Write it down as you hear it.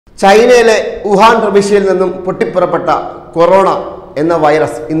ചൈനയിലെ വുഹാൻ പ്രവിശ്യയിൽ നിന്നും പൊട്ടിപ്പുറപ്പെട്ട കൊറോണ എന്ന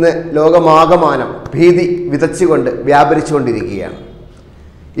വൈറസ് ഇന്ന് ലോകമാകമാനം ഭീതി വിതച്ചുകൊണ്ട് വ്യാപരിച്ചുകൊണ്ടിരിക്കുകയാണ്.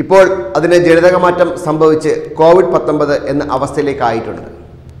 ഇപ്പോൾ അതിന് ജനിതകമാറ്റം സംഭവിച്ച് COVID-19 എന്ന അവസ്ഥയിലേക്കായിട്ടുണ്ട്.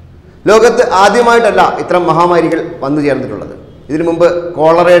 ലോകത്ത് ആദ്യമായിട്ടല്ല ഇത്തരം മഹാമാരികൾ വന്നു ചേർന്നിട്ടുള്ളത്. ഇതിനു മുമ്പ്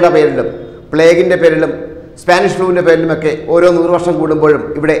കോളറയുടെ പേരിലും പ്ലേഗിൻ്റെ പേരിലും സ്പാനിഷ് ഫ്ലൂവിൻ്റെ പേരിലുമൊക്കെ ഓരോ 100 വർഷം കൂടുമ്പോഴും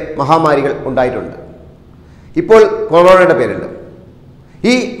ഇവിടെ മഹാമാരികൾ ഉണ്ടായിട്ടുണ്ട്. ഇപ്പോൾ കൊറോണയുടെ പേരിലും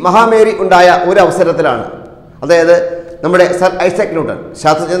ഈ മഹാമാരി ഉണ്ടായ ഒരു അവസരത്തിലാണ്, അതായത് നമ്മുടെ സർ ഐസക് ന്യൂട്ടൺ,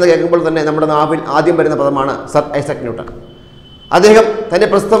 ശാസ്ത്രജ്ഞത കേൾക്കുമ്പോൾ തന്നെ നമ്മുടെ നാവിൽ ആദ്യം വരുന്ന പദമാണ് സർ ഐസക് ന്യൂട്ടൺ. അദ്ദേഹം തൻ്റെ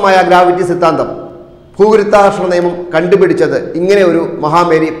പ്രസിദ്ധമായ ഗ്രാവിറ്റി സിദ്ധാന്തം, ഭൂഗുരുത്വാകർഷണ നിയമം കണ്ടുപിടിച്ചത് ഇങ്ങനെ ഒരു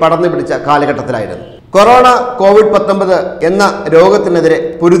മഹാമാരി പടർന്നു പിടിച്ച കാലഘട്ടത്തിലായിരുന്നു. കൊറോണ COVID-19 എന്ന രോഗത്തിനെതിരെ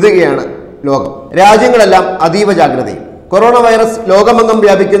പൊരുതുകയാണ് ലോകം. രാജ്യങ്ങളെല്ലാം അതീവ ജാഗ്രതയും. കൊറോണ വൈറസ് ലോകമെങ്ങും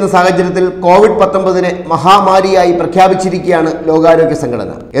വ്യാപിക്കുന്ന സാഹചര്യത്തിൽ COVID-19 മഹാമാരിയായി പ്രഖ്യാപിച്ചിരിക്കുകയാണ് ലോകാരോഗ്യ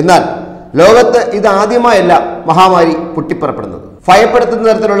സംഘടന. എന്നാൽ ലോകത്ത് ഇതാദ്യമായല്ല മഹാമാരി പൊട്ടിപ്പുറപ്പെടുന്നത്. ഭയപ്പെടുത്തുന്ന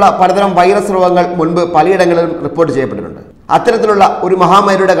തരത്തിലുള്ള പലതരം വൈറസ് രോഗങ്ങൾ മുൻപ് പലയിടങ്ങളിലും റിപ്പോർട്ട് ചെയ്യപ്പെട്ടിട്ടുണ്ട്. അത്തരത്തിലുള്ള ഒരു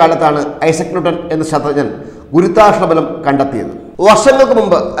മഹാമാരിയുടെ കാലത്താണ് ഐസക് ന്യൂട്ടൺ എന്ന ശാസ്ത്രജ്ഞൻ ഗുരുത്വാകർഷണ ബലം കണ്ടെത്തിയത്. വർഷങ്ങൾക്ക്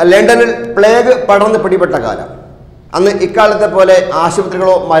മുമ്പ് ലണ്ടനിൽ പ്ലേഗ് പടർന്ന് പിടിപെട്ട കാലം. അന്ന് ഇക്കാലത്തെ പോലെ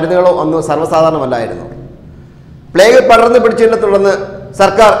ആശുപത്രികളോ മരുന്നുകളോ അന്ന് സർവ്വസാധാരണമല്ലായിരുന്നു. പ്ലേഗ് പടർന്ന് പിടിച്ചതിനെ തുടർന്ന്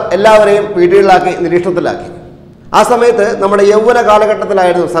സർക്കാർ എല്ലാവരെയും വീടുകളിലാക്കി നിരീക്ഷണത്തിലാക്കി. ആ സമയത്ത് നമ്മുടെ യൗവന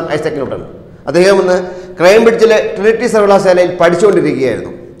കാലഘട്ടത്തിലായിരുന്നു സർ ഐസക് ന്യൂട്ടൺ. അദ്ദേഹം ഇന്ന് ക്രൈംബ്രിഡ്ജിലെ ട്രിനിറ്റി സർവകലാശാലയിൽ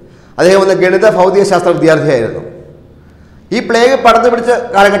പഠിച്ചുകൊണ്ടിരിക്കുകയായിരുന്നു. അദ്ദേഹം ഇന്ന് ഗണിത ഭൗതിക ശാസ്ത്ര വിദ്യാർത്ഥിയായിരുന്നു. ഈ പ്ലേഗ് പടർന്നു പിടിച്ച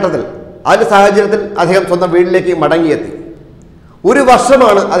കാലഘട്ടത്തിൽ അതിൻ്റെ സാഹചര്യത്തിൽ അദ്ദേഹം സ്വന്തം വീട്ടിലേക്ക് മടങ്ങിയെത്തി. ഒരു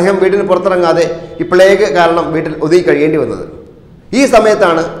വർഷമാണ് അദ്ദേഹം വീടിന് പുറത്തിറങ്ങാതെ ഈ പ്ലേഗ് കാരണം വീട്ടിൽ ഒതുങ്ങി കഴിയേണ്ടി വന്നത്. ഈ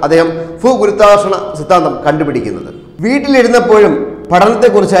സമയത്താണ് അദ്ദേഹം ഭൂഗുരുത്വാകർഷണ സിദ്ധാന്തം കണ്ടുപിടിക്കുന്നത്. വീട്ടിലിരുന്നപ്പോഴും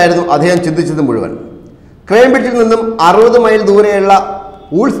പഠനത്തെക്കുറിച്ചായിരുന്നു അദ്ദേഹം ചിന്തിച്ചത് മുഴുവൻ. ക്രൈംബ്രിഡ്ജിൽ നിന്നും 60 മൈൽ ദൂരെയുള്ള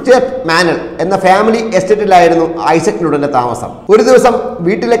ഊൾസ്റ്റേറ്റ് മാനൽ എന്ന ഫാമിലി എസ്റ്റേറ്റിലായിരുന്നു ഐസക് ന്യൂട്ടന്റെ താമസം. ഒരു ദിവസം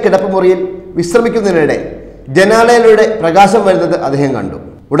വീട്ടിലെ കിടപ്പുമുറിയിൽ വിശ്രമിക്കുന്നതിനിടെ ജനാലയിലൂടെ പ്രകാശം വരുന്നത് അദ്ദേഹം കണ്ടു.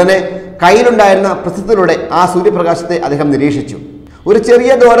 ഉടനെ കയ്യിലുണ്ടായിരുന്ന പ്രസിദ്ധത്തിലൂടെ ആ സൂര്യപ്രകാശത്തെ അദ്ദേഹം നിരീക്ഷിച്ചു. ഒരു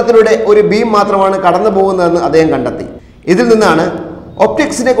ചെറിയ ദൂരത്തിലൂടെ ഒരു ബീം മാത്രമാണ് കടന്നു പോകുന്നതെന്ന് അദ്ദേഹം കണ്ടെത്തി. ഇതിൽ നിന്നാണ്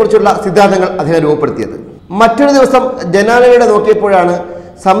ഒപ്റ്റിക്സിനെ കുറിച്ചുള്ള സിദ്ധാന്തങ്ങൾ അദ്ദേഹം രൂപപ്പെടുത്തിയത്. മറ്റൊരു ദിവസം ജനാലയുടെ നോക്കിയപ്പോഴാണ്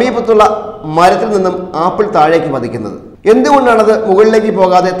സമീപത്തുള്ള മരത്തിൽ നിന്നും ആപ്പിൾ താഴേക്ക് പതിക്കുന്നത്. എന്തുകൊണ്ടാണത് മുകളിലേക്ക്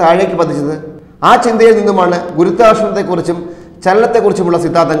പോകാതെ താഴേക്ക് പതിച്ചത്? ആ ചിന്തയിൽ നിന്നുമാണ് ഗുരുത്വാകർഷണത്തെക്കുറിച്ചും ചലനത്തെക്കുറിച്ചുമുള്ള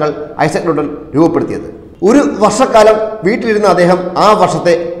സിദ്ധാന്തങ്ങൾ ഐസക് ന്യൂട്ടൺ രൂപപ്പെടുത്തിയത്. ഒരു വർഷക്കാലം വീട്ടിലിരുന്ന അദ്ദേഹം ആ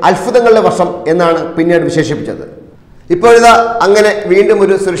വർഷത്തെ അത്ഭുതങ്ങളുടെ വർഷം എന്നാണ് പിന്നീട് വിശേഷിപ്പിച്ചത്. ഇപ്പോഴിതാ അങ്ങനെ വീണ്ടും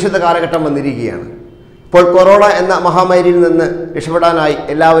ഒരു സുരക്ഷിത കാലഘട്ടം വന്നിരിക്കുകയാണ്. ഇപ്പോൾ കൊറോണ എന്ന മഹാമാരിയിൽ നിന്ന് രക്ഷപ്പെടാനായി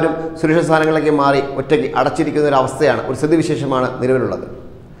എല്ലാവരും സുരക്ഷിത സ്ഥാനങ്ങളിലേക്ക് മാറി ഒറ്റയ്ക്ക് അടച്ചിരിക്കുന്ന ഒരു അവസ്ഥയാണ്, ഒരു സ്ഥിതിവിശേഷമാണ് നിലവിലുള്ളത്.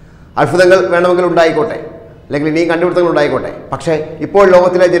 അത്ഭുതങ്ങൾ വേണമെങ്കിൽ ഉണ്ടായിക്കോട്ടെ, അല്ലെങ്കിൽ ഇനിയും കണ്ടുപിടുത്തങ്ങൾ ഉണ്ടായിക്കോട്ടെ. പക്ഷേ ഇപ്പോൾ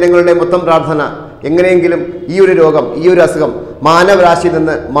ലോകത്തിലെ ജനങ്ങളുടെ മൊത്തം പ്രാർത്ഥന എങ്ങനെയെങ്കിലും ഈ ഒരു രോഗം, ഈ ഒരു അസുഖം മാനവരാശിയിൽ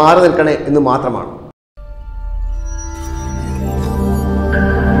നിന്ന് മാറി നിൽക്കണേ എന്ന് മാത്രമാണ്.